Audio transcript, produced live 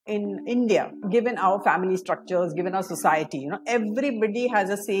in India, given our family structures, given our society, everybody has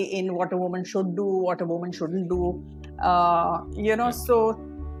a say in what a woman should do, what a woman shouldn't do. So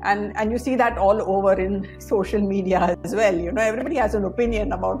and you see that all over in social media as well. Everybody has an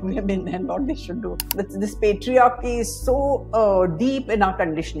opinion about women and what they should do. This patriarchy is so deep in our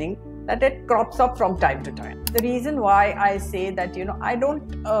conditioning that it crops up from time to time. The reason why I say that, I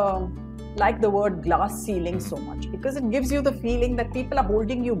don't like the word glass ceiling so much, because it gives you the feeling that people are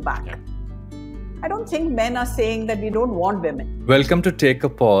holding you back. I don't think men are saying that we don't want women. Welcome to Take a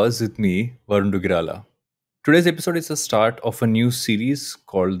Pause with me, Varun Duggi. Today's episode is the start of a new series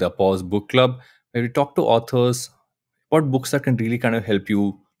called the APause Book Club, where we talk to authors about books that can really kind of help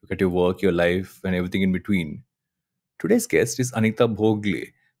you look at your work, your life, and everything in between. Today's guest is Anita Bhogle.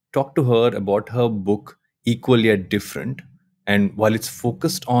 Talk to her about her book, Equal Yet Different. And while it's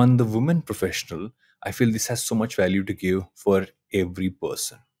focused on the woman professional, I feel this has so much value to give for every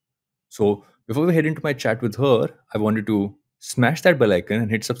person. So before we head into my chat with her, I wanted to smash that bell icon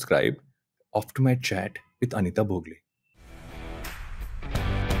and hit subscribe. Off to my chat with Anita Bhogle.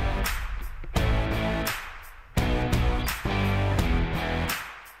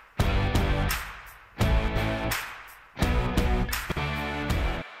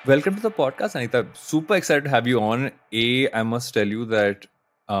 Welcome to the podcast, Anita. Super excited to have you on. I must tell you that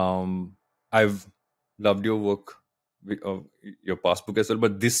I've loved your work, your past book as well,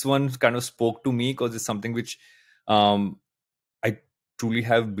 but this one kind of spoke to me because it's something which I truly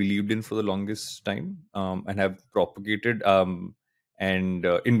have believed in for the longest time and have propagated and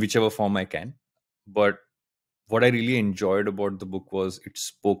in whichever form I can. But what I really enjoyed about the book was it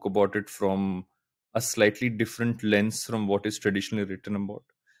spoke about it from a slightly different lens from what is traditionally written about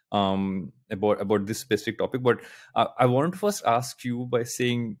this specific topic. But I want to first ask you by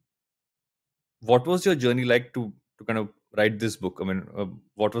saying, what was your journey like to kind of write this book? I mean,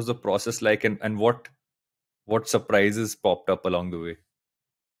 what was the process like, and what surprises popped up along the way?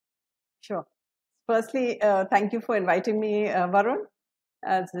 Sure. Firstly, thank you for inviting me, Varun.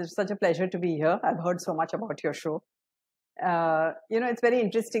 It's such a pleasure to be here. I've heard so much about your show. It's very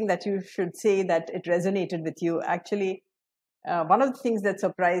interesting that you should say that it resonated with you. Actually, one of the things that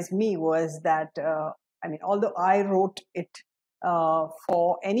surprised me was that, although I wrote it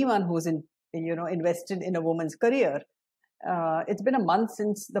for anyone who's invested in a woman's career, it's been a month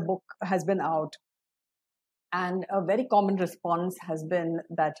since the book has been out. And a very common response has been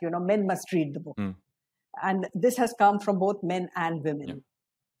that, men must read the book. And this has come from both men and women. Yeah.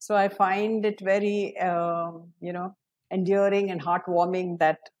 So I find it very, endearing and heartwarming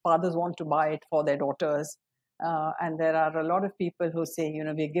that fathers want to buy it for their daughters. And there are a lot of people who say,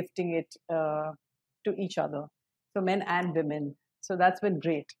 we're gifting it to each other. So men and women. So that's been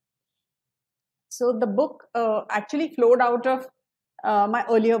great. So the book actually flowed out of my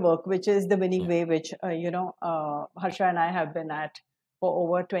earlier work, which is The Winning Way, which, Harsha and I have been at for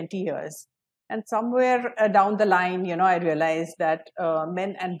over 20 years. And somewhere down the line, I realized that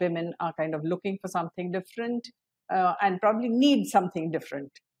men and women are kind of looking for something different and probably need something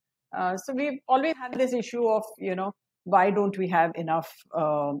different. So we've always had this issue of, why don't we have enough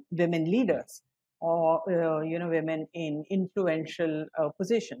women leaders or, women in influential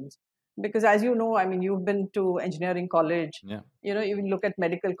positions? Because as you know, you've been to engineering college, even look at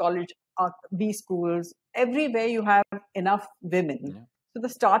medical college, B schools, everywhere you have enough women. Yeah. So the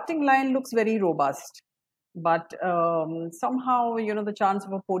starting line looks very robust, but somehow, the chance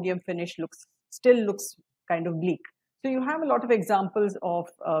of a podium finish still looks kind of bleak. So you have a lot of examples of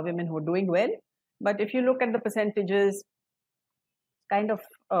women who are doing well, but if you look at the percentages, kind of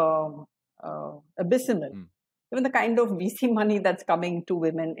abysmal. Even the kind of VC money that's coming to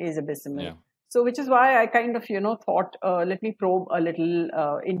women is abysmal. Yeah. So which is why I kind of, thought, let me probe a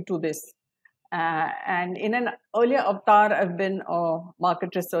little into this. And in an earlier avatar, I've been a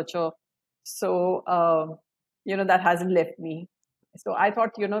market researcher. So, that hasn't left me. So I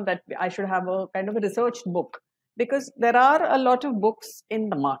thought, that I should have a kind of a researched book, because there are a lot of books in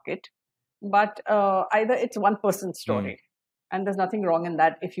the market, but either it's one person's story. And there's nothing wrong in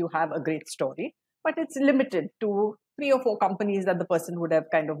that if you have a great story, but it's limited to 3 or 4 companies that the person would have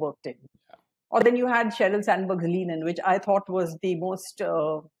kind of worked in. Yeah. Or then you had Sheryl Sandberg's Lean In, which I thought was the most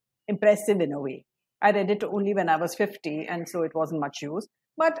impressive in a way. I read it only when I was 50, and so it wasn't much use.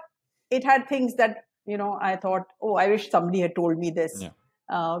 But it had things that, I thought, oh, I wish somebody had told me this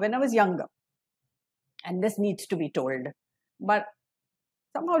when I was younger. And this needs to be told. But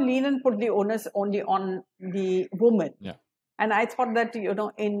somehow Lean In put the onus only on the woman. Yeah. And I thought that,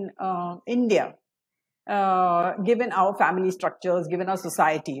 in India, given our family structures, given our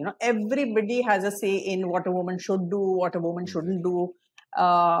society, everybody has a say in what a woman should do, what a woman shouldn't do.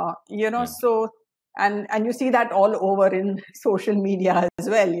 You know, Yeah. so and you see that all over in social media as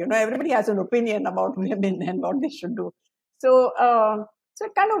well. You know, everybody has an opinion about women and what they should do. So so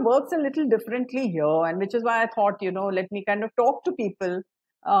it kind of works a little differently here, and which is why I thought, you know, let me kind of talk to people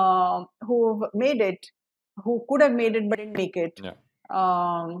who've made it, who could have made it but didn't make it. Yeah.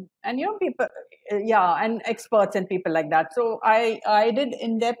 And you know, people, yeah, and experts and people like that. So I did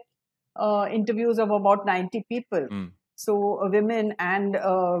in-depth interviews of about 90 people. Mm. So women and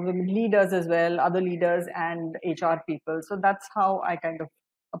women leaders as well, other leaders and HR people. So that's how I kind of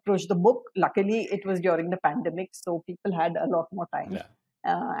approached the book. Luckily, it was during the pandemic, so people had a lot more time, Yeah.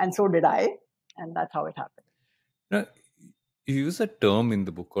 and so did I, and that's how it happened. Now, you use a term in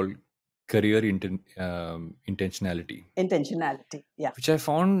the book called career intentionality, Intentionality, yeah, which I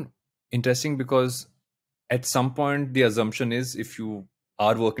found interesting because at some point the assumption is if you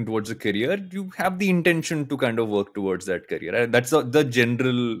are working towards a career, you have the intention to kind of work towards that career. That's the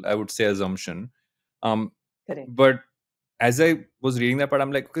general, I would say, assumption. Um, correct, but as I was reading that part,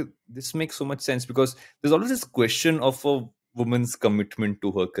 I'm like, okay, this makes so much sense because there's always this question of a woman's commitment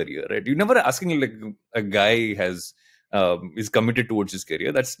to her career, right? You're never asking like a guy has is committed towards his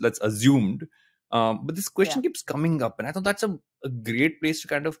career. That's assumed. But this yeah, question keeps coming up, and I thought that's a great place to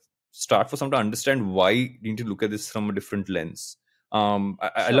kind of start for someone to understand why you need to look at this from a different lens. I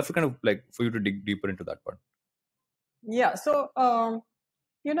sure, love to kind of like for you to dig deeper into that part. yeah. So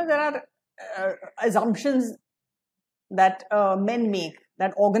you know, there are assumptions that men make,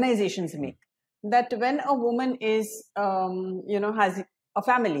 that organizations make, that when a woman is, you know, has a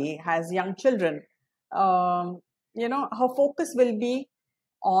family, has young children, um, you know, her focus will be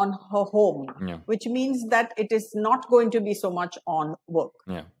on her home, Yeah. which means that it is not going to be so much on work.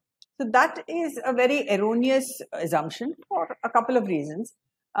 Yeah. So that is a very erroneous assumption for a couple of reasons,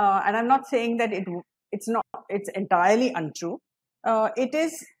 and I'm not saying that it's not, it's entirely untrue. It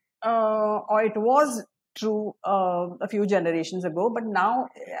is, or it was true a few generations ago, but now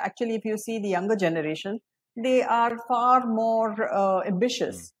actually, if you see the younger generation, they are far more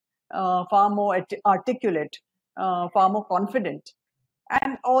ambitious, far more articulate, far more confident,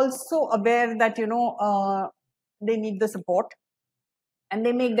 and also aware that, you know, they need the support, and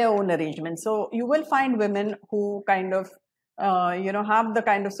they make their own arrangements. So you will find women who kind of, you know, have the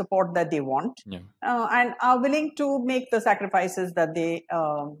kind of support that they want, Yeah. and are willing to make the sacrifices that they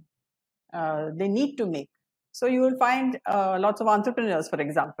need to make. So you will find lots of entrepreneurs, for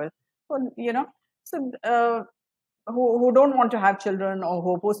example, you know, so who don't want to have children, or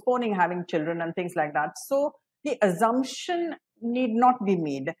who are postponing having children and things like that. So the assumption need not be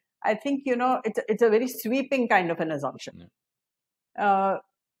made. I think, you know, it's a very sweeping kind of an assumption. Uh,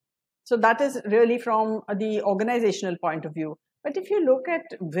 so that is really from the organizational point of view. But if you look at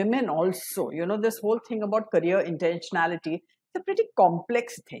women also, you know, this whole thing about career intentionality, it's a pretty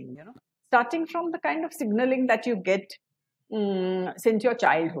complex thing, you know, starting from the kind of signaling that you get since your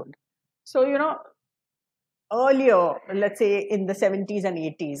childhood. So, you know, earlier, let's say in the 70s and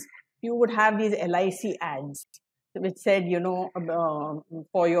 80s, you would have these LIC ads which said, you know,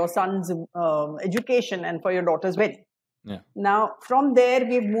 for your son's education and for your daughter's wedding. Yeah. Now, from there,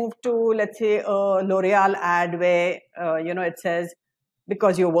 we've moved to, let's say, a L'Oreal ad where, you know, it says,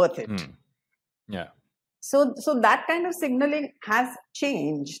 because you're worth it. Yeah. So that kind of signaling has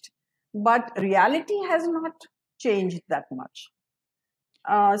changed, but reality has not changed that much.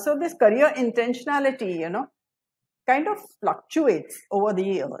 So this career intentionality, you know, kind of fluctuates over the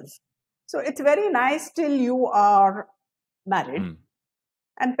years. So it's very nice till you are married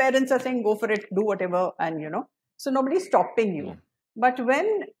and parents are saying, go for it, do whatever, and, you know, so nobody's stopping you. But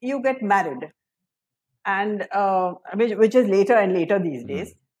when you get married, and which is later and later these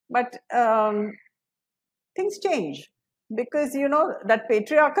days, but things change, because, you know, that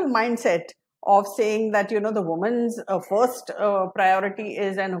patriarchal mindset of saying that, you know, the woman's first priority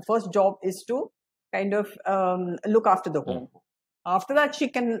is, and her first job is to kind of look after the home. After that, she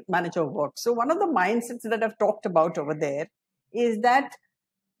can manage her work. So one of the mindsets that I've talked about over there is that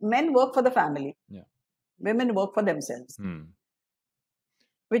men work for the family, women work for themselves,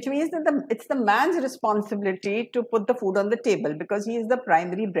 which means that it's the man's responsibility to put the food on the table, because he is the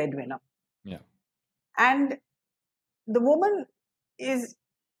primary breadwinner. And the woman is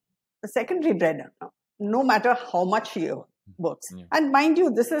the secondary breadwinner, no matter how much she works. And mind you,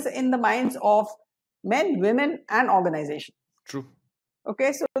 this is in the minds of men, women, and organizations. True.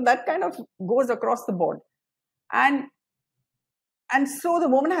 Okay, so that kind of goes across the board. And so the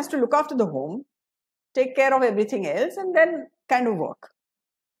woman has to look after the home, take care of everything else, and then kind of work.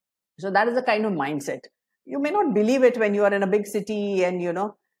 So that is the kind of mindset. You may not believe it when you are in a big city and, you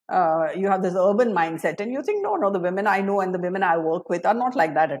know, you have this urban mindset, and you think, no, the women I know and the women I work with are not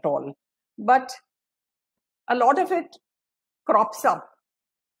like that at all. But a lot of it crops up.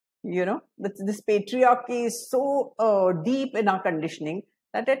 This patriarchy is so deep in our conditioning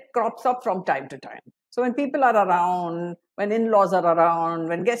that it crops up from time to time. So when people are around, when in-laws are around,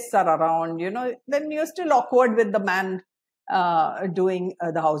 when guests are around, then you're still awkward with the man doing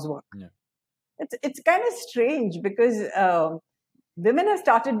the housework. Yeah. It's kind of strange because women have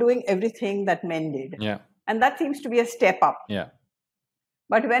started doing everything that men did. Yeah. And that seems to be a step up. Yeah.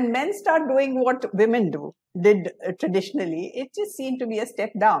 But when men start doing what women did traditionally, it just seemed to be a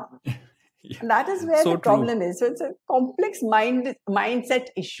step down. Yeah. And that is where So the problem is. So it's a complex mindset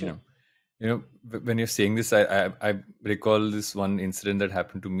issue. Yeah. When you're saying this, I recall this one incident that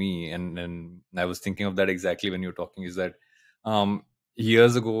happened to me, and I was thinking of that exactly when you're talking. Is that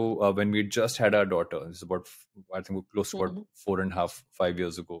years ago when we just had our daughter? It's about, I think, we're close to about 4.5, 5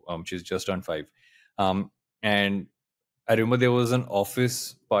 years ago. She's just turned 5, and I remember there was an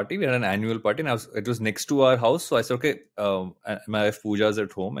office party. We had an annual party, and it was next to our house. So I said, okay, my wife Pooja's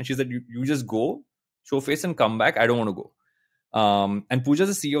at home, and she said, you just go, show face, and come back. I don't want to go. And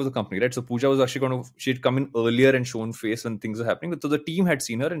Pooja's the CEO of the company, right? So Pooja was actually she'd come in earlier and shown face when things were happening. So the team had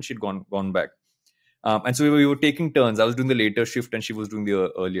seen her, and she'd gone back. And so we were taking turns. I was doing the later shift, and she was doing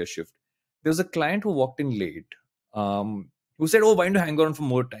the earlier shift. There was a client who walked in late, who said, "Oh, why don't you hang on for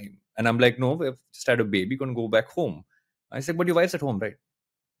more time?" And I'm like, "No, we've just had a baby, gonna go back home." I said, "But your wife's at home, right?"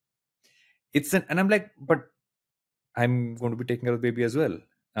 And I'm like, "But I'm going to be taking care of the baby as well."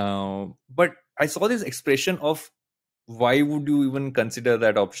 But I saw this expression of, why would you even consider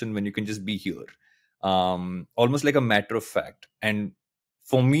that option when you can just be here? Almost like a matter of fact. And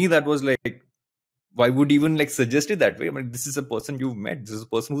for me, that was like, why would you even like suggest it that way? I mean, this is a person you've met. This is a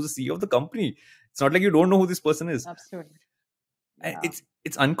person who's the CEO of the company. It's not like you don't know who this person is. Absolutely. Yeah.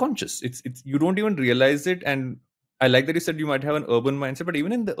 It's unconscious. It's you don't even realize it. And I like that you said you might have an urban mindset, but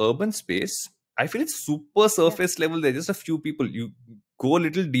even in the urban space, I feel it's super surface level. There's just a few people. You go a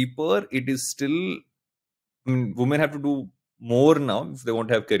little deeper, it is still, I mean, women have to do more now if they want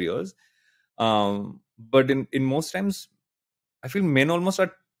to have careers. But in most times, I feel men almost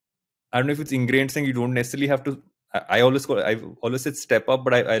are, I don't know if it's ingrained saying you don't necessarily have to. I've always said step up,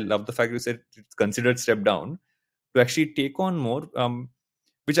 but I love the fact you said it's considered step down to actually take on more,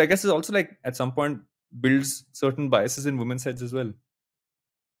 which I guess is also like at some point builds certain biases in women's heads as well.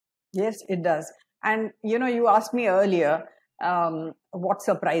 Yes, it does. And you asked me earlier what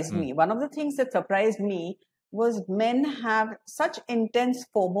surprised me. One of the things that surprised me was men have such intense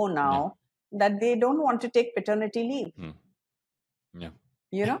FOMO now that they don't want to take paternity leave.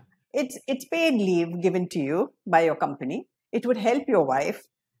 Yeah. It's paid leave given to you by your company. It would help your wife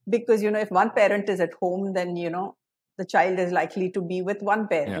because if one parent is at home, then the child is likely to be with one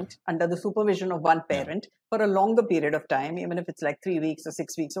parent under the supervision of one parent for a longer period of time, even if it's like 3 weeks or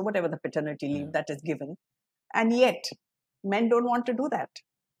 6 weeks or whatever the paternity leave that is given. And yet men don't want to do that.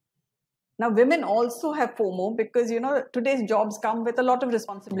 Now women also have FOMO because today's jobs come with a lot of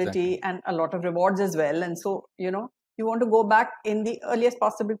responsibility and a lot of rewards as well. And so you want to go back in the earliest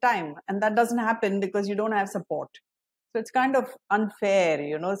possible time, and that doesn't happen because you don't have support. So it's kind of unfair,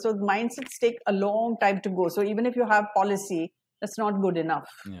 so the mindsets take a long time to go. So even if you have policy, that's not good enough.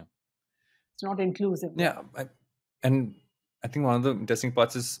 It's not inclusive. And I think one of the interesting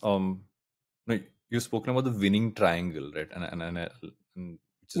parts is you've spoken about the winning triangle, right? And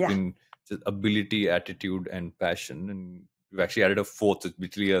which has been just ability, attitude, and passion. And we've actually added a fourth. It's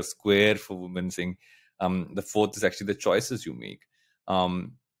literally a square for women, saying the fourth is actually the choices you make.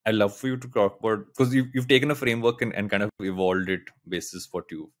 I'd love for you to talk about, because you've taken a framework and kind of evolved it basis what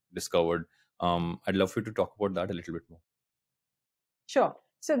you discovered. I'd love for you to talk about that a little bit more. Sure.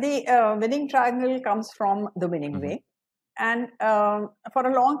 So the winning triangle comes from the winning way. And for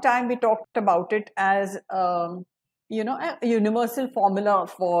a long time, we talked about it as, a universal formula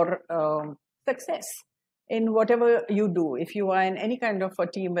for success in whatever you do. If you are in any kind of a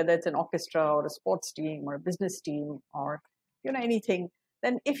team, whether it's an orchestra or a sports team or a business team or, anything,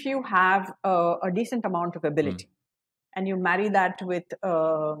 then if you have a decent amount of ability and you marry that with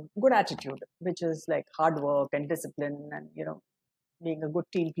good attitude, which is like hard work and discipline and, being a good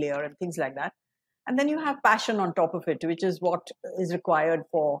team player and things like that. And then you have passion on top of it, which is what is required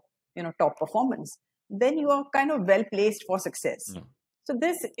for, top performance. Then you are kind of well placed for success. So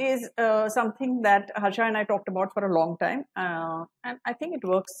this is something that Harsha and I talked about for a long time. And I think it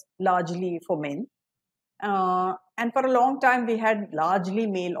works largely for men. And for a long time, we had largely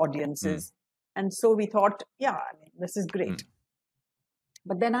male audiences. And so we thought, this is great.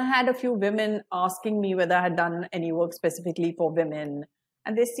 But then I had a few women asking me whether I had done any work specifically for women.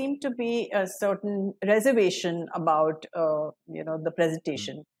 and there seemed to be a certain reservation about the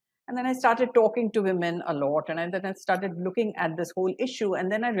presentation. And then I started talking to women a lot, and then I started looking at this whole issue,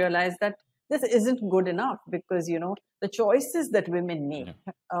 and then I realized that this isn't good enough, because the choices that women make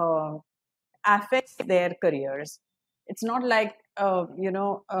affects their careers. It's not like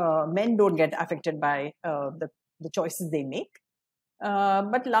men don't get affected by the choices they make,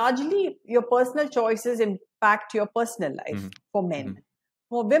 but largely your personal choices impact your personal life for men.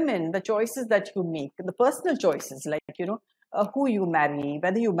 For women, the choices that you make, the personal choices, like who you marry,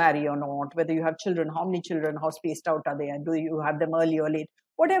 whether you marry or not, whether you have children, how many children, how spaced out are they, and do you have them early or late,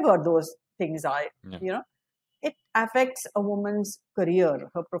 whatever those things are, it affects a woman's career,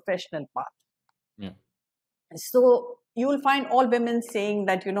 her professional path. So you will find all women saying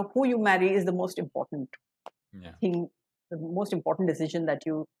that who you marry is the most important thing, the most important decision that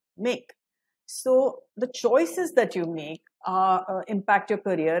you make. So the choices that you make impact your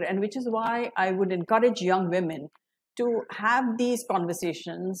career, and which is why I would encourage young women to have these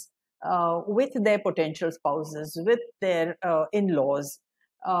conversations with their potential spouses, with their in-laws,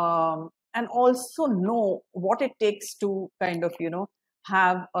 and also know what it takes to kind of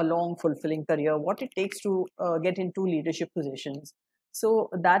have a long fulfilling career, what it takes to get into leadership positions. So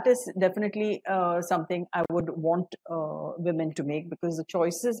that is definitely something I would want women to make, because the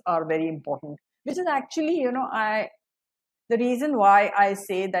choices are very important, which is actually the reason why I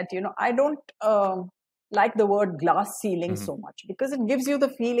say that I don't like the word glass ceiling so much, because it gives you the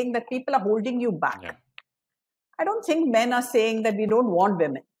feeling that people are holding you back. I don't think men are saying that we don't want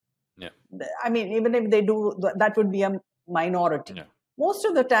women. I mean, even if they do, that would be a minority. Most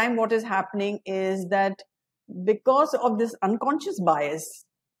of the time what is happening is that because of this unconscious bias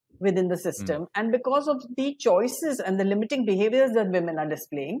within the system, and because of the choices and the limiting behaviors that women are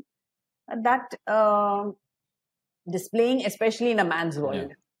displaying, displaying especially in a man's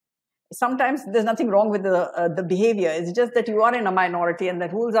world. Sometimes there's nothing wrong with the behavior. It's just that you are in a minority and the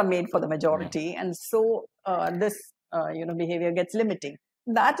rules are made for the majority. And so this behavior gets limiting.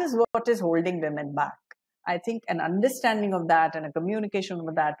 That is what is holding women back. I think an understanding of that and a communication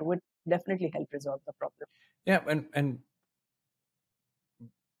of that would definitely help resolve the problem. Yeah, and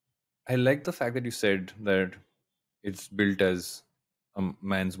I like the fact that you said that it's built as a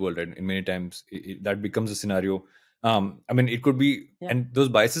man's world, and many times that becomes a scenario. I mean, it could be, and those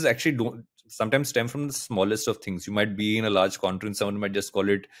biases actually don't sometimes stem from the smallest of things. You might be in a large conference, someone might just call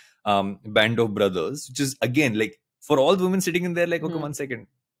it band of brothers, which is again like for all the women sitting in there, like, okay, 1 second,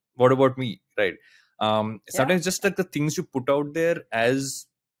 what about me, right? Sometimes just like the things you put out there as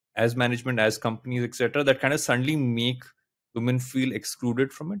management, as companies, etc., that kind of suddenly make women feel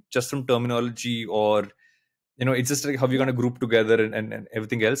excluded from it, just from terminology, or it's just like how you're going to group together and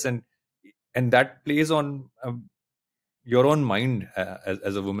everything else, and that plays on your own mind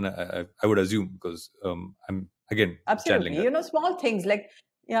as a woman, I would assume, because I'm again absolutely small things like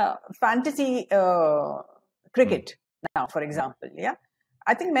fantasy cricket now, for example.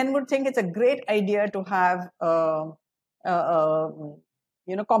 I think men would think it's a great idea to have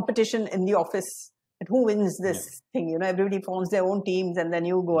competition in the office, who wins this thing. Everybody forms their own teams and then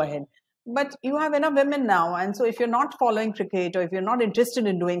you go ahead. But you have enough women now, and so if you're not following cricket, or if you're not interested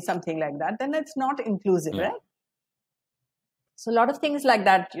in doing something like that, then it's not inclusive, right? So a lot of things like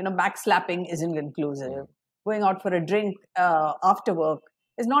that, backslapping isn't inclusive. Going out for a drink after work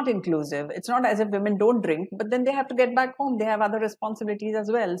is not inclusive. It's not as if women don't drink, but then they have to get back home. They have other responsibilities as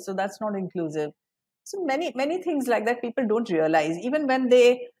well. So that's not inclusive. So many things like that people don't realize. Even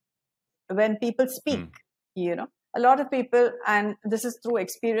when people speak, a lot of people, and this is through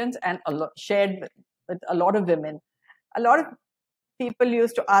experience and shared with a lot of women, a lot of people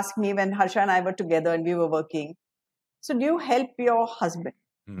used to ask me when Harsha and I were together and we were working, so do you help your husband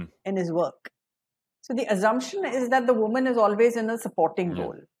in his work? So the assumption is that the woman is always in a supporting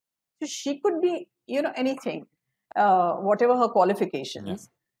role. So she could be, anything, whatever her qualifications,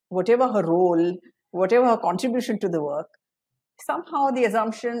 whatever her role, whatever her contribution to the work. Somehow the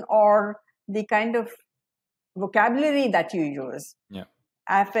assumption or the kind of vocabulary that you use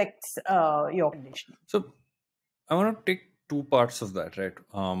affects your conditioning. So I want to take two parts of that, right?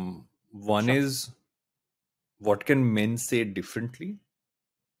 One is, what can men say differently?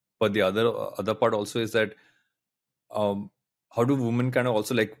 But the other part also is that how do women kind of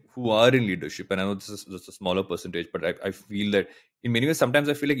also, like, who are in leadership, and I know this is a smaller percentage, but I feel that in many ways sometimes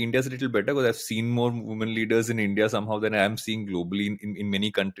I feel like India's a little better because I've seen more women leaders in India somehow than I am seeing globally in many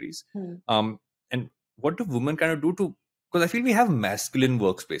countries. And what do women kind of do to, because I feel we have masculine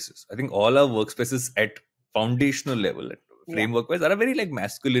workspaces. I think all our workspaces at foundational level, at framework wise, are very like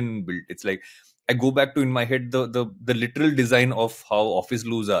masculine built. It's like, I go back to in my head the literal design of how office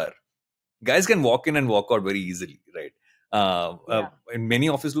loos are. Guys can walk in and walk out very easily, right? And many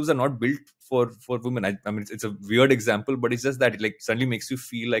office loos are not built for women. I mean, it's a weird example, but it's just that it like suddenly makes you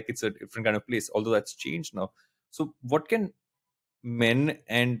feel like it's a different kind of place. Although that's changed now. So what can men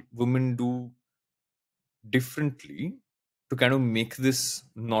and women do differently to kind of make this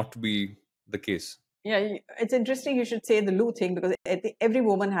not be the case? Yeah, it's interesting you should say the loo thing, because I think every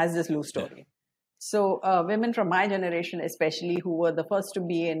woman has this loo story. Yeah. So women from my generation, especially, who were the first to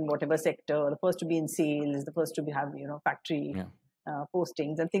be in whatever sector, the first to be in sales, the first to be have factory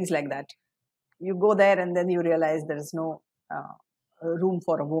postings and things like that. You go there and then you realize there is no room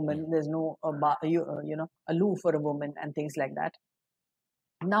for a woman. There's no a loo for a woman and things like that.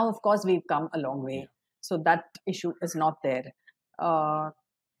 Now, of course, we've come a long way, so that issue is not there.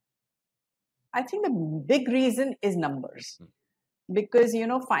 I think the big reason is numbers, because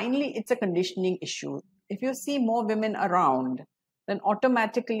finally it's a conditioning issue. If you see more women around, then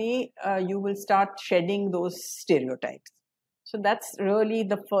automatically you will start shedding those stereotypes. So that's really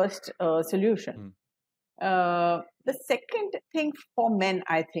the first solution. The second thing for men,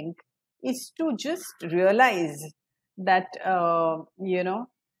 I think, is to just realize that a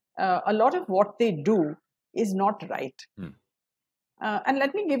lot of what they do is not right. And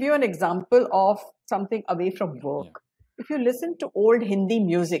let me give you an example of something away from work. If you listen to old Hindi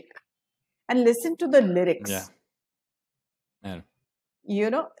music and listen to the lyrics,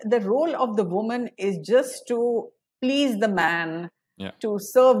 the role of the woman is just to please the man, to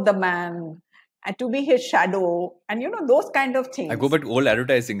serve the man, and to be his shadow, and those kind of things. I go back to old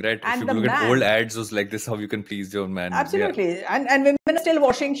advertising, right? And if you look at old ads, was like this: how you can please your man. Absolutely, and women are still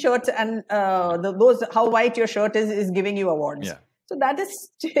washing shirts, and those how white your shirt is giving you awards. So that is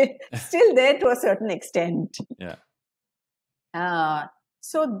still there to a certain extent.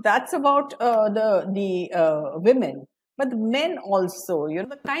 So that's about the women, but the men also.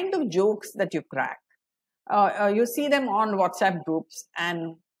 The kind of jokes that you crack. You see them on WhatsApp groups,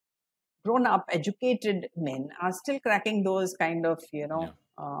 and grown-up, educated men are still cracking those kind of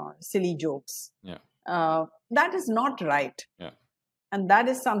silly jokes. That is not right. And that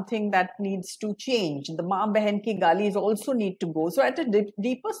is something that needs to change. The maa behan ki galis also need to go. So at a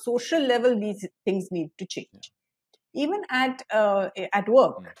deeper social level, these things need to change. Even at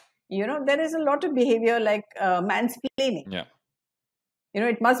work, there is a lot of behavior like mansplaining.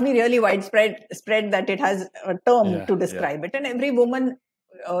 It must be really widespread that it has a term to describe it. And every woman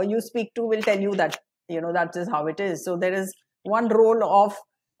you speak to will tell you that, that is how it is. So there is one role of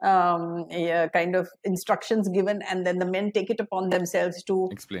kind of instructions given, and then the men take it upon themselves to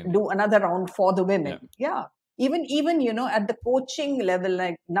do another round for the women. Even at the coaching level,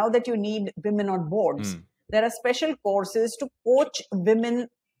 like now that you need women on boards, there are special courses to coach women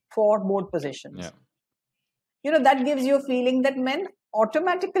for board positions. That gives you a feeling that men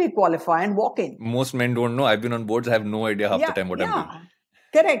automatically qualify and walk in. Most men don't know. I've been on boards, I have no idea half the time what I'm doing.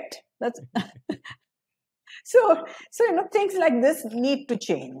 Correct. That's So things like this need to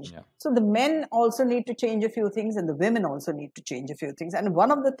change. So the men also need to change a few things, and the women also need to change a few things. And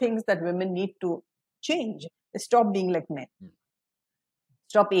one of the things that women need to change is stop being like men.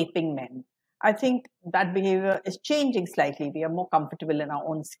 Stop aping men. I think that behavior is changing slightly. We are more comfortable in our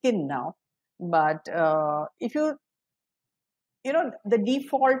own skin now. But if the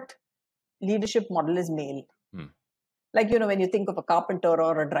default leadership model is male. Like, when you think of a carpenter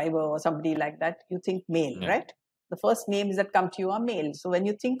or a driver or somebody like that, you think male, right? The first names that come to you are male. So when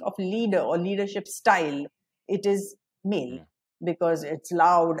you think of leader or leadership style, it is male because it's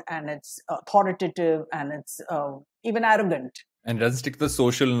loud and it's authoritative and it's even arrogant. And doesn't stick to the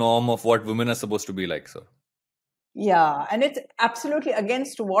social norm of what women are supposed to be like, sir. Yeah, and it's absolutely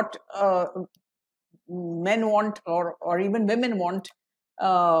against what men want or even women want.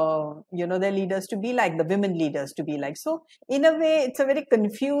 Their leaders to be like, the women leaders to be like. So in a way, it's a very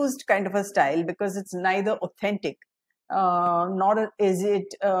confused kind of a style because it's neither authentic, nor is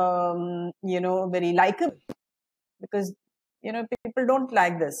it, very likable, because, people don't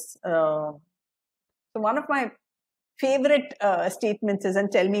like this. So one of my favorite statements is,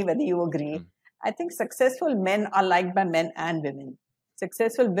 and tell me whether you agree, I think successful men are liked by men and women.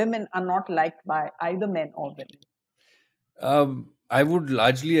 Successful women are not liked by either men or women. I would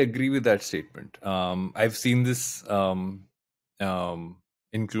largely agree with that statement. I've seen this in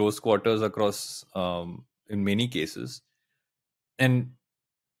close quarters across in many cases, and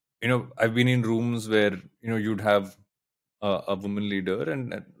I've been in rooms where you'd have a woman leader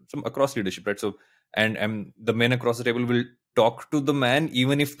and some across leadership, right? So and the men across the table will talk to the man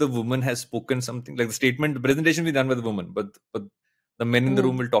even if the woman has spoken something, like the presentation will be done by the woman, but the men in the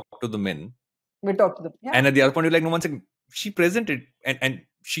room will talk to the men. We talk to them. Yeah. And at the other point, you're like, no, one second, she presented, and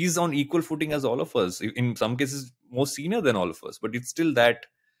she's on equal footing as all of us. In some cases, more senior than all of us, but it's still that.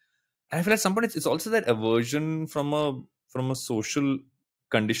 And I feel at some point it's also that aversion from a social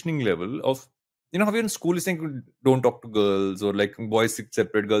conditioning level of, how you're in school is saying don't talk to girls, or like boys sit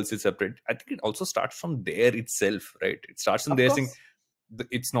separate, girls sit separate. I think it also starts from there itself, right? It starts from Of there saying course.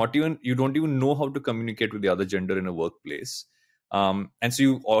 it's not even, you don't even know how to communicate with the other gender in a workplace, and so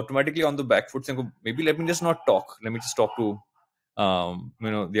you automatically on the back foot saying, oh, maybe let me just not talk, let me just talk to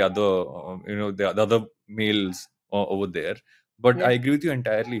the other the other males over there. But I Yeah. agree with you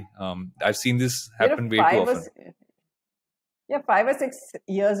entirely. I've seen this You know, happen way too often. 5 or 6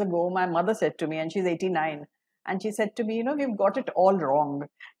 years ago, my mother said to me, and she's 89, and she said to me, we've got it all wrong.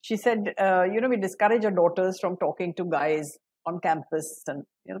 She said, we discourage our daughters from talking to guys on campus and,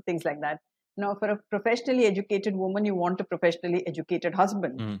 things like that. Now, for a professionally educated woman, you want a professionally educated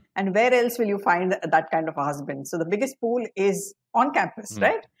husband. Mm. And where else will you find that kind of a husband? So the biggest pool is on campus,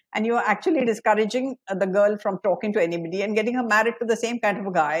 right? And you're actually discouraging the girl from talking to anybody and getting her married to the same kind of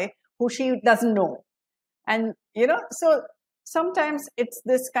a guy who she doesn't know. And, so sometimes it's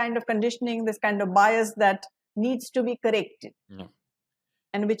this kind of conditioning, this kind of bias that needs to be corrected. Yeah.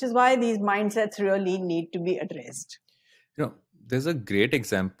 And which is why these mindsets really need to be addressed. There's a great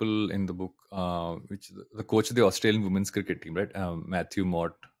example in the book, which the coach of the Australian women's cricket team, right? Matthew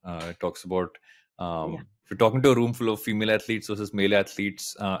Mott talks about if you're talking to a room full of female athletes versus male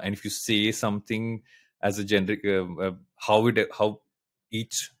athletes, and if you say something as a gender, how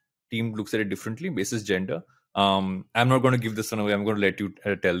each team looks at it differently basis gender. I'm not going to give this one away. I'm going to let you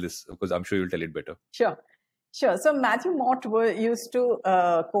tell this because I'm sure you'll tell it better. Sure. So Matthew Mott used to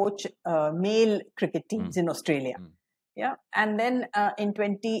coach male cricket teams in Australia. Yeah. And then in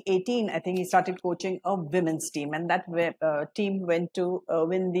 2018, I think he started coaching a women's team, and that team went to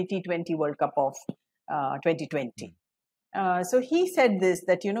win the T20 World Cup of 2020. So he said this,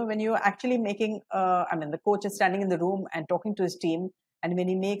 that, when you're actually making, the coach is standing in the room and talking to his team, and when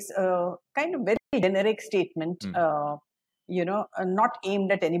he makes a kind of very generic statement, not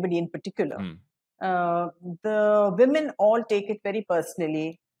aimed at anybody in particular, the women all take it very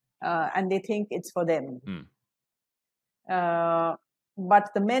personally, and they think it's for them.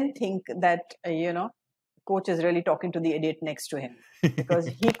 But the men think that, coach is really talking to the idiot next to him because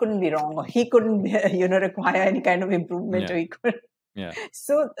he couldn't be wrong, or he couldn't, require any kind of improvement, or he could. Yeah.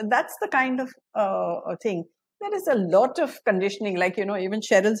 So that's the kind of thing. There is a lot of conditioning, like, even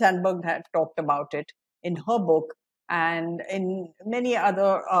Sheryl Sandberg had talked about it in her book, and in many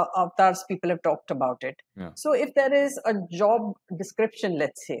other avatars, people have talked about it. Yeah. So if there is a job description,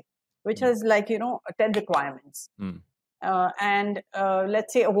 let's say, which has 10 requirements, and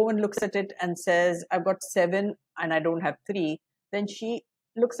let's say a woman looks at it and says, I've got 7 and I don't have 3. Then she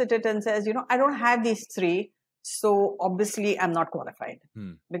looks at it and says, I don't have these 3. So obviously I'm not qualified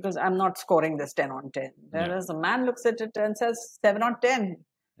because I'm not scoring this 10 on 10. Whereas a man looks at it and says 7 on 10.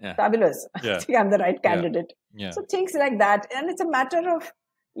 Yeah. Fabulous. Yeah. I think I'm the right candidate. Yeah. So things like that. And it's a matter of,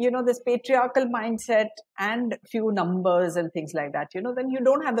 this patriarchal mindset and few numbers and things like that. Then you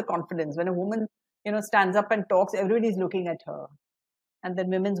don't have the confidence. When a woman, stands up and talks, everybody's looking at her. And then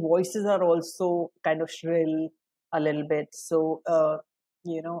women's voices are also kind of shrill a little bit. So,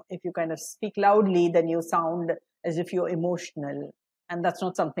 if you kind of speak loudly, then you sound as if you're emotional. And that's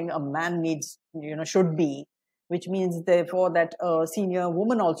not something a man needs, should be, which means therefore that a senior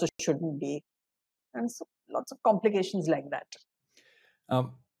woman also shouldn't be. And so lots of complications like that.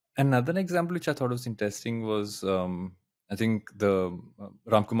 Another example which I thought was interesting was, I think the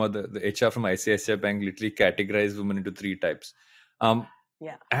Ramkumar, the HR from ICICI Bank, literally categorized women into 3 types. I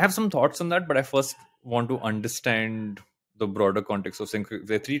have some thoughts on that, but I first want to understand the broader context of saying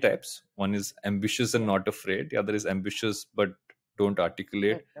there are 3 types. One is ambitious and not afraid. The other is ambitious but don't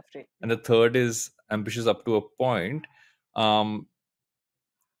articulate. And the third is ambitious up to a point. I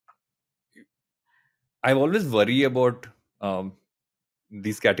always worry about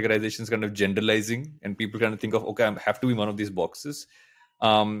these categorizations kind of generalizing, and people kind of think of, okay, I have to be one of these boxes.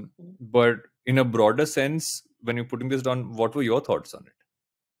 But in a broader sense, when you're putting this down, what were your thoughts on it?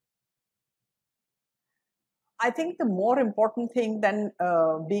 I think the more important thing than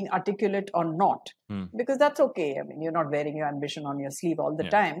being articulate or not, because that's okay. I mean, you're not wearing your ambition on your sleeve all the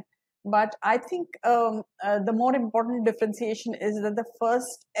time. But I think the more important differentiation is that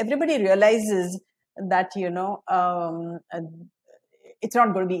everybody realizes that, it's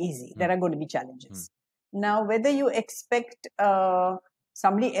not going to be easy. There are going to be challenges. Now, whether you expect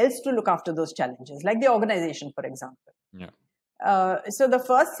somebody else to look after those challenges, like the organization, for example. So the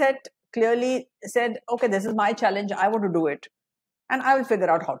first set clearly said, okay, this is my challenge. I want to do it. And I will figure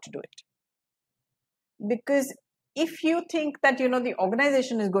out how to do it. Because if you think that, the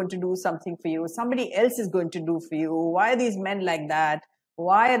organization is going to do something for you, somebody else is going to do for you, why are these men like that?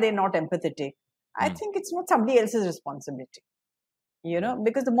 Why are they not empathetic? I think it's not somebody else's responsibility,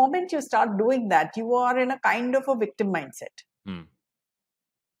 because the moment you start doing that, you are in a kind of a victim mindset.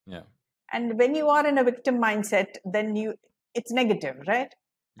 Yeah. And when you are in a victim mindset, then it's negative, right?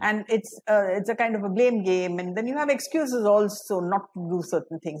 And it's a kind of a blame game, and then you have excuses also not to do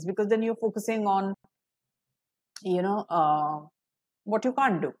certain things, because then you're focusing on what you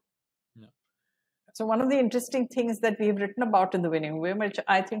can't do. So one of the interesting things that we've written about in The Winning Way, which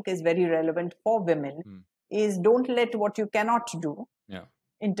I think is very relevant for women, is don't let what you cannot do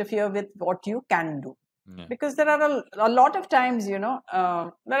interfere with what you can do. Because there are a lot of times, there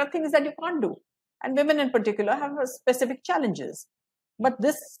are things that you can't do. And women in particular have specific challenges. But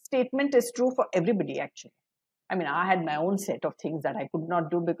this statement is true for everybody, actually. I mean, I had my own set of things that I could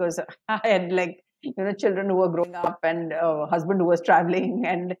not do because I had children who were growing up and a husband who was traveling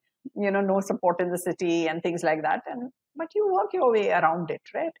and, no support in the city and things like that. But you work your way around it,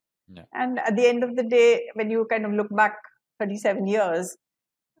 right? Yeah. And at the end of the day, when you kind of look back 37 years,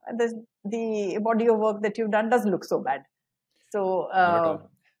 the body of work that you've done doesn't look so bad. So, Not at all.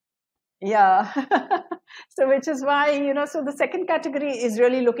 Yeah. So, which is why, so the second category is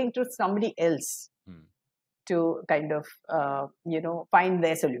really looking to somebody else to kind of, find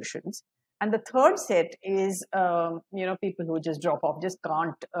their solutions. And the third set is, people who just drop off, just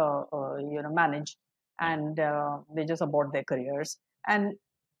can't, manage, and they just abort their careers. And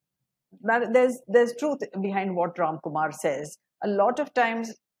that there's truth behind what Ram Kumar says. A lot of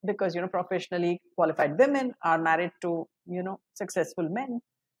times, because, professionally qualified women are married to, successful men,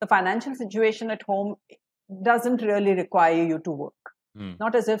 the financial situation at home doesn't really require you to work.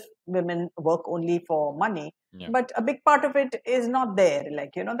 Not as if women work only for money, but a big part of it is not there.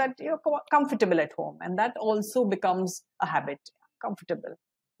 Like, that you're comfortable at home, and that also becomes a habit. Comfortable.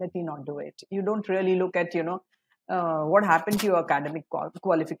 Let me not do it. You don't really look at, what happened to your academic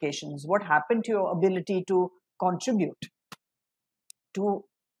qualifications, what happened to your ability to contribute to,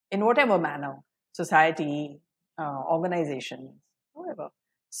 in whatever manner, society, organizations, whatever.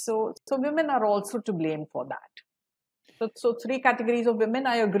 So women are also to blame for that. So three categories of women.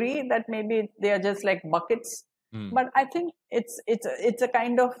 I agree that maybe they are just like buckets, but I think it's a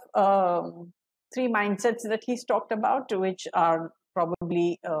kind of three mindsets that he's talked about, which are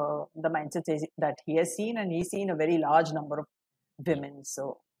probably the mindsets that he has seen, and he's seen a very large number of women.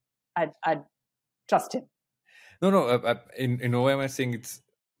 So I'd trust him. No. In no way am I saying it's.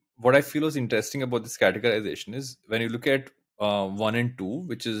 What I feel was interesting about this categorization is when you look at 1 and 2,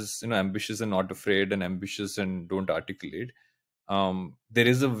 which is ambitious and not afraid, and ambitious and don't articulate. There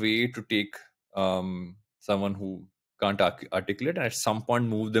is a way to take someone who can't articulate, and at some point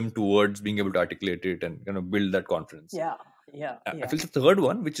move them towards being able to articulate it and build that confidence. Yeah. I feel the third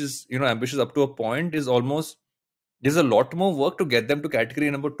one, which is ambitious up to a point, is almost there's a lot more work to get them to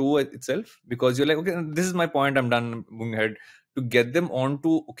category number 2 itself, because you're like, okay, this is my point, I'm done, I'm moving ahead. To get them on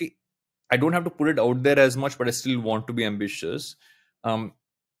to, okay, I don't have to put it out there as much, but I still want to be ambitious. I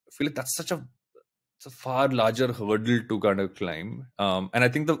feel like that's it's a far larger hurdle to kind of climb. And I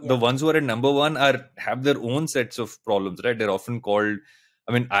think the ones who are at number 1 have their own sets of problems, right? They're often called,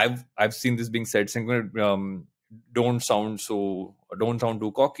 I mean, I've seen this being said, saying, don't sound too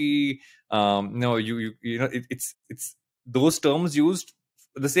cocky. No, it's those terms used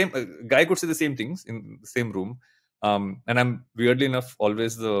the same. A guy could say the same things in the same room. And I'm weirdly enough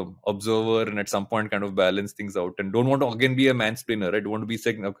always the observer, and at some point kind of balance things out, and don't want to again be a mansplainer. I don't want to be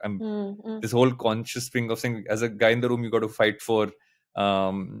saying this whole conscious thing of saying, as a guy in the room, you got to fight for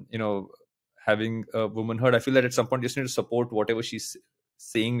having a womanhood. I feel that at some point you just need to support whatever she's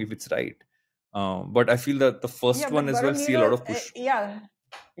saying if it's right. But I feel that the first one as Varun, well see a lot of push.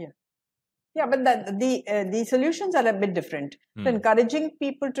 But the solutions are a bit different. So encouraging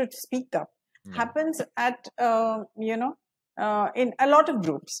people to speak up happens at in a lot of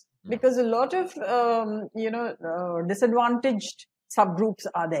groups, because a lot of disadvantaged subgroups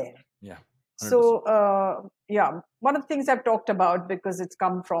are there. 100%. So one of the things I've talked about, because it's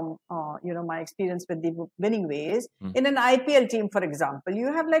come from my experience with the Winning Ways, in an IPL team, for example,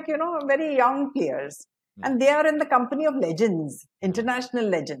 you have very young players, and they are in the company of legends, international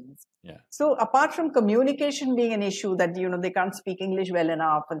legends. So apart from communication being an issue, that they can't speak English well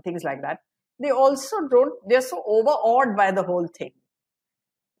enough and things like that, they're so overawed by the whole thing.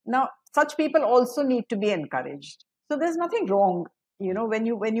 Now, such people also need to be encouraged. So there's nothing wrong,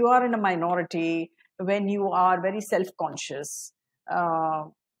 when you are in a minority, when you are very self-conscious,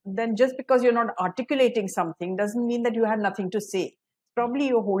 then just because you're not articulating something doesn't mean that you have nothing to say. Probably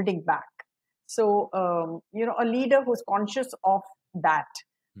you're holding back. So, a leader who's conscious of that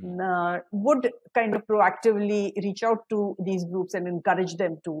would kind of proactively reach out to these groups and encourage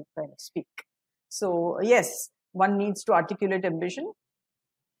them to kind of speak. So, yes, one needs to articulate ambition.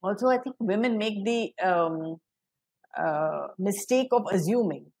 Also, I think women make the mistake of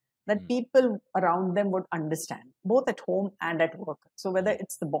assuming that people around them would understand, both at home and at work. So whether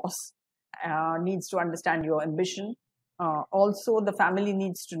it's the boss needs to understand your ambition, also the family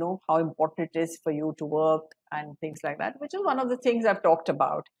needs to know how important it is for you to work and things like that, which is one of the things I've talked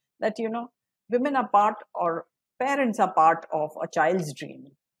about, that, women are part, or parents are part of a child's dream.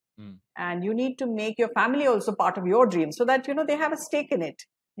 And you need to make your family also part of your dream, so that, they have a stake in it.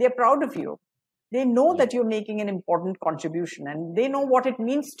 They're proud of you. They know that you're making an important contribution, and they know what it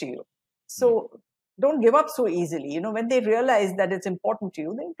means to you. So don't give up so easily. When they realize that it's important to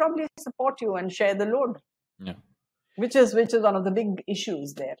you, they'll probably support you and share the load. Yeah. Which is one of the big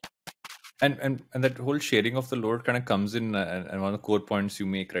issues there. And that whole sharing of the load kind of comes in, and one of the core points you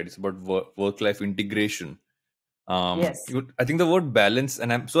make, right? It's about work-life integration. Yes. I think the word balance,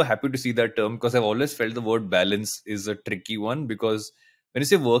 and I'm so happy to see that term, because I've always felt the word balance is a tricky one, because when you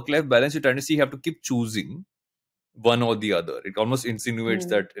say work-life balance, you're trying to see you have to keep choosing one or the other. It almost insinuates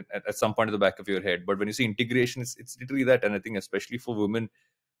that at some point at the back of your head. But when you say integration, it's literally that. And I think especially for women,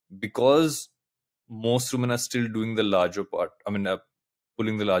 because most women are still doing the larger part,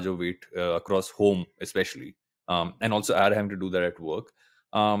 pulling the larger weight across home, especially, and also are having to do that at work.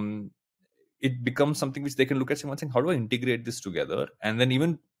 It becomes something which they can look at someone saying, how do I integrate this together? And then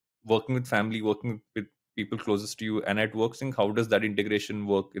even working with family, working with people closest to you and at work, saying, how does that integration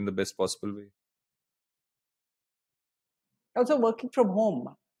work in the best possible way? Also working from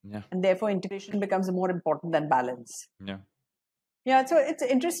home. Yeah. And therefore integration becomes more important than balance. Yeah. Yeah, so it's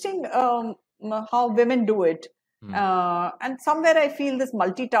interesting how women do it. And somewhere I feel this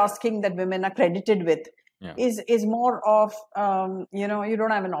multitasking that women are credited with is more of, you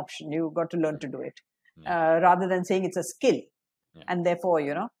don't have an option. You got to learn to do it, rather than saying it's a skill. And therefore,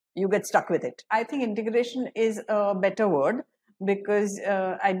 you get stuck with it. I think integration is a better word, because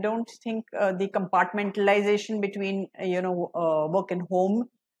I don't think the compartmentalization between, work and home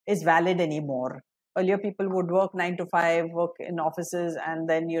is valid anymore. Earlier, people would work 9 to 5, work in offices, and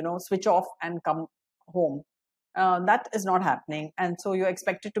then, switch off and come home. That is not happening. And so you're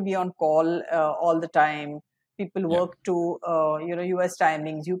expected to be on call all the time. People work to, US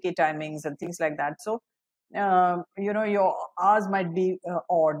timings, UK timings, and things like that. So, your hours might be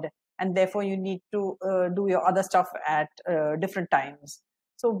odd, and therefore you need to do your other stuff at different times.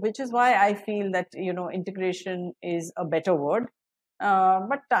 So, which is why I feel that, integration is a better word.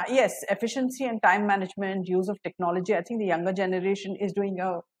 But yes, efficiency and time management, use of technology, I think the younger generation is doing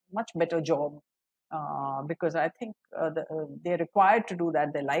a much better job, because I think they're required to do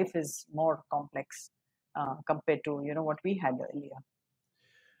that. Their life is more complex compared to, what we had earlier.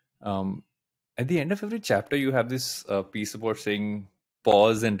 At the end of every chapter, you have this piece about saying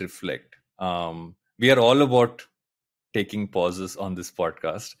pause and reflect. We are all about taking pauses on this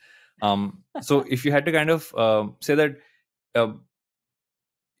podcast. So if you had to kind of say that,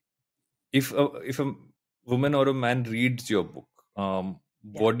 if a woman or a man reads your book,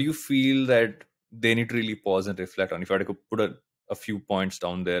 what do you feel that they need to really pause and reflect on? If I had to put a few points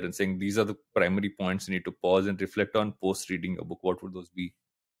down there and saying these are the primary points you need to pause and reflect on post reading a book, what would those be?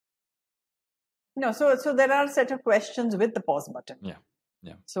 No, so there are a set of questions with the pause button.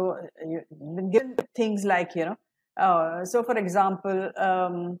 Yeah. So given things like, so for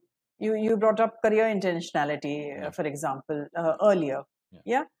example, you brought up career intentionality, for example, earlier.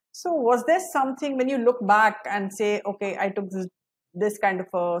 Yeah. So was there something when you look back and say, okay, I took this kind of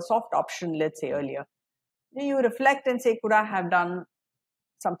a soft option, let's say earlier, you reflect and say, could I have done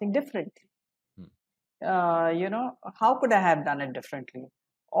something differently? How could I have done it differently?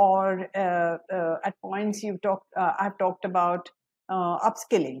 Or at points I've talked about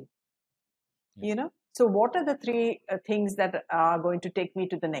upskilling. So what are the three things that are going to take me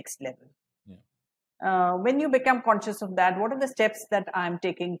to the next level? When you become conscious of that, what are the steps that I'm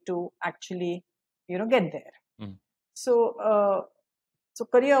taking to actually, get there? So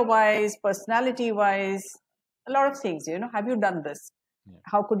career wise, personality wise, a lot of things, have you done this?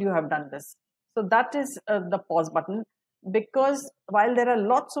 How could you have done this? So that is the pause button, because while there are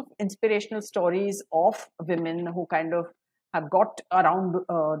lots of inspirational stories of women who kind of have got around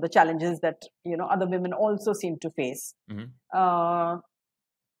the challenges that, other women also seem to face.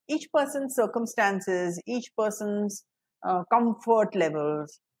 Each person's circumstances, each person's comfort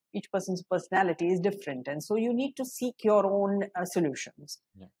levels, each person's personality is different. And so you need to seek your own solutions.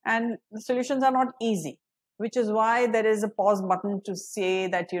 And the solutions are not easy, which is why there is a pause button to say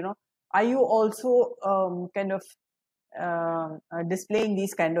that, are you also kind of displaying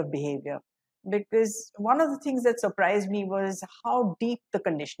these kind of behavior? Because one of the things that surprised me was how deep the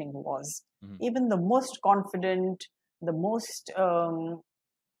conditioning was. Even the most confident, the most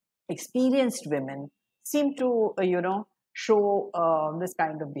experienced women seem to, show this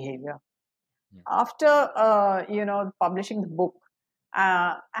kind of behavior. After, publishing the book,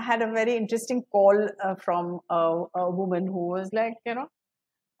 I had a very interesting call from a woman who was like,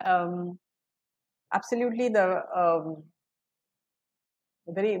 um, absolutely the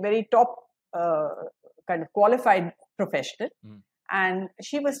very, very top kind of qualified professional. And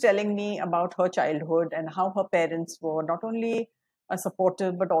she was telling me about her childhood and how her parents were not only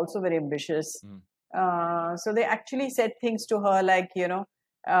supportive, but also very ambitious. So they actually said things to her like,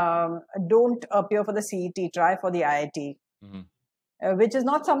 don't appear for the CET, try for the IIT, which is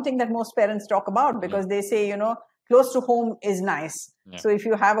not something that most parents talk about, because they say, close to home is nice. So if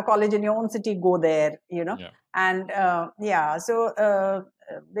you have a college in your own city, go there, and so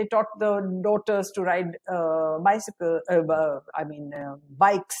they taught the daughters to ride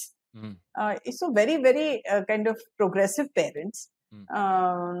bikes. So very, very kind of progressive parents,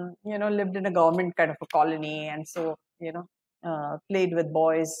 lived in a government kind of a colony, and so, played with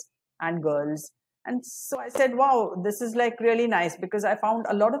boys and girls. And so I said, wow, this is like really nice, because I found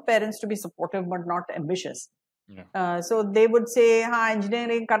a lot of parents to be supportive but not ambitious. So they would say, "Ha,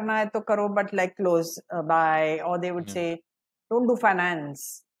 engineering karna hai to karo, but like close by," or they would say, "Don't do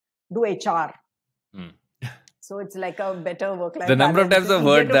finance, do HR." So it's like a better work-life The number of balance. times I've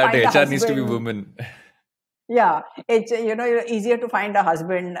heard that HR needs to be women. Yeah, it's easier to find a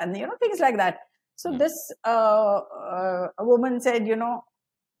husband, and things like that. So this a woman said,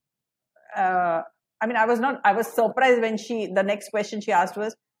 I was surprised when the next question she asked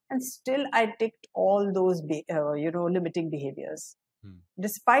was, and still I ticked all those limiting behaviors,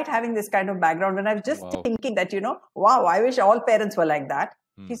 despite having this kind of background. And I was just thinking that, wow, I wish all parents were like that.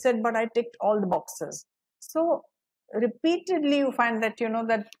 She said, but I ticked all the boxes. So repeatedly you find that,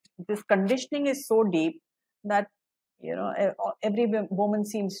 that this conditioning is so deep that, every woman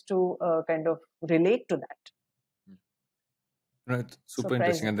seems to kind of relate to that. Right, super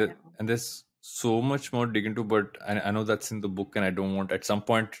interesting. And there's so much more to dig into, but I know that's in the book, and I don't want, at some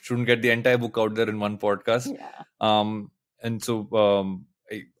point, shouldn't get the entire book out there in one podcast. And so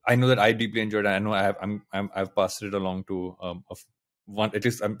I know that I deeply enjoyed it. I know I've passed it along to one, at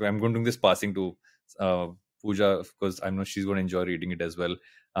least I'm going to do this passing to Pooja, because I know she's going to enjoy reading it as well.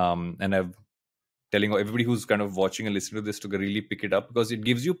 And I'm telling everybody who's kind of watching and listening to this to really pick it up, because it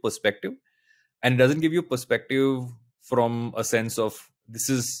gives you perspective, and it doesn't give you perspective from a sense of this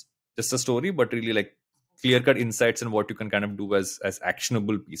is just a story, but really like clear-cut insights and what you can kind of do as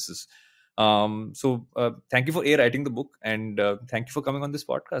actionable pieces. So thank you for writing the book, and thank you for coming on this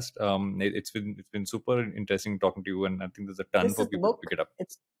podcast. It's been super interesting talking to you, and I think there's a ton for people to pick it up.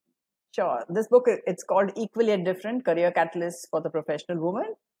 Sure. This book, it's called Equally and Different: Career Catalysts for the Professional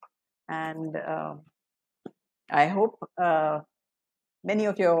Woman. And I hope many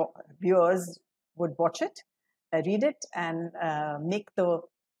of your viewers would watch it, read it, and make the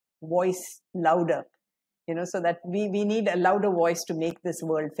voice louder, so that we need a louder voice to make this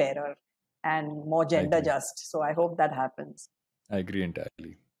world fairer and more gender just. So I hope that happens. I agree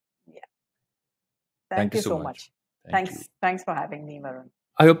entirely. Yeah. Thank you so much. Thanks for having me, Varun.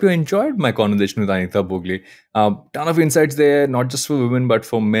 I hope you enjoyed my conversation with Anita Bhogle. Ton of insights there, not just for women, but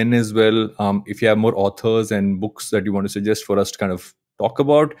for men as well. If you have more authors and books that you want to suggest for us to kind of talk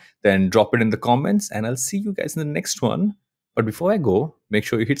about, then drop it in the comments, and I'll see you guys in the next one. But before I go, make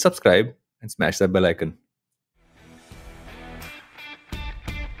sure you hit subscribe and smash that bell icon.